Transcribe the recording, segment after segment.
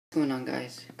What's going on,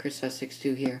 guys?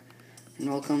 Chris62 here, and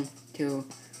welcome to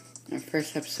our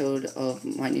first episode of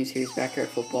my new series, Backyard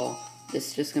Football. This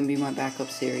is just going to be my backup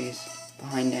series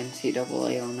behind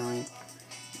NCAA 09.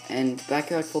 And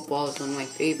Backyard Football is one of my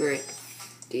favorite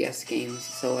DS games,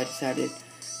 so I decided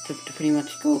to pretty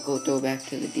much go throw back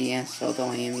to the DS, although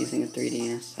I am using a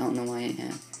 3DS. I don't know why I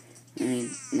have.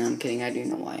 No, I'm kidding. I do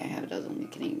know why I have it. I was only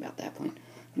kidding about that point.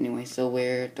 Anyway, so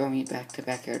we're throwing it back to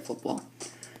Backyard Football.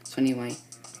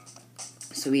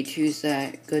 So we choose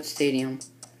that good stadium,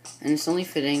 and it's only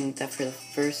fitting that for the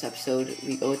first episode,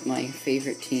 we go with my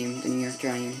favorite team, the New York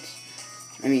Giants.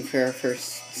 For our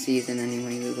first season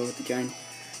anyway, we'll go with the Giants.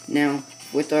 Now,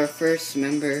 with our first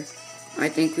member, I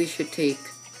think we should take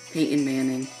Peyton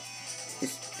Manning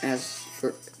as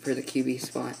for the QB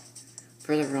spot.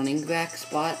 For the running back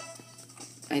spot,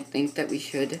 I think that we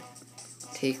should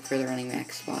take for the running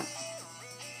back spot.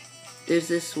 There's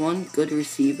this one good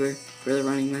receiver for the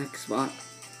running back spot.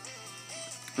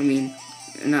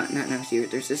 Not receiver.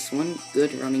 There's this one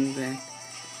good running back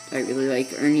that I really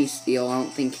like, Ernie Steele. I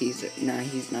don't think he's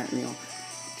not real.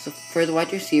 So for the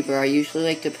wide receiver, I usually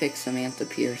like to pick Samantha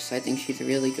Pierce. I think she's a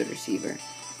really good receiver.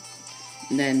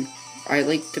 And then I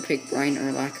like to pick Brian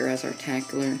Urlacher as our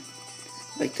tackler.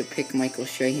 I like to pick Michael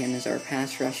Strahan as our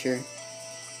pass rusher.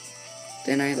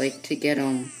 Then I like to get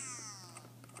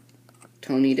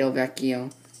Tony Del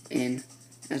Vecchio in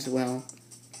as well.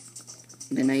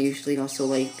 Then I usually also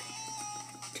like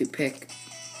to pick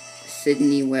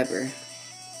Sydney Weber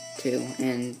too,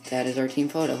 and that is our team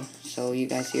photo. So you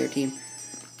guys see our team.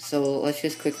 So let's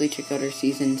just quickly check out our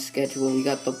season schedule. We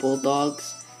got the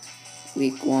Bulldogs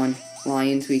week 1,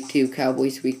 Lions week 2,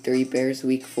 Cowboys week 3, Bears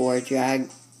week 4,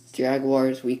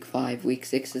 Jaguars week 5, week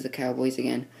 6 is the Cowboys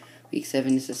again, week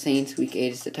 7 is the Saints, week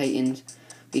 8 is the Titans,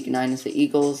 week 9 is the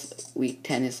Eagles, week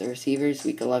 10 is the Receivers,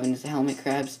 week 11 is the Helmet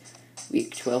Crabs,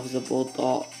 week 12 is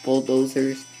the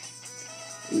Bulldozers,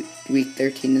 week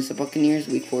 13 is the Buccaneers,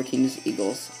 week 14 is the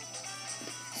Eagles.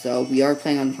 So we are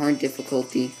playing on hard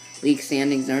difficulty. League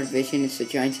standings in our division, it's the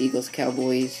Giants, Eagles,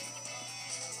 Cowboys,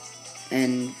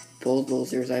 and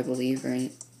Bulldozers, I believe,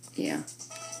 right? Yeah.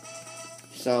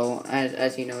 So,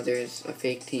 as you know, there's a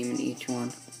fake team in each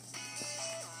one.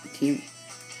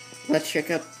 Let's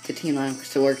check out the team line.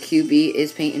 So our QB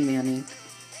is Peyton Manning.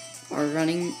 Our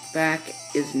running back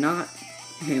is not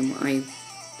him. I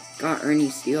got Ernie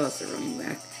Steele as the running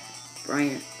back.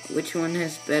 Brian, which one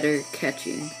has better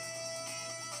catching?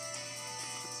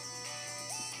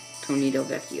 Tony Del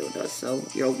Vecchio does, so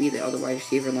you'll be the other wide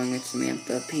receiver along with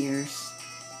Samantha Pierce.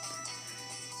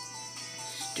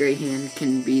 Strahan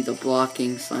can be the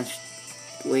blocking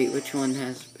 / wait, which one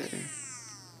has better?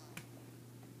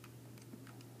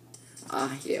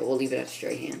 Yeah, we'll leave it at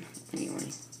Strahan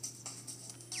anyway.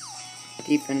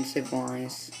 Defensive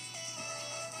wise,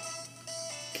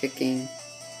 kicking,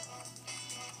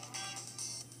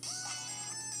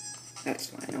 that's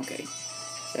fine, okay.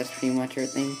 So that's pretty much our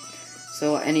thing.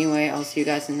 So anyway, I'll see you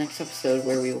guys in the next episode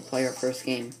where we will play our first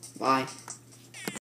game. Bye.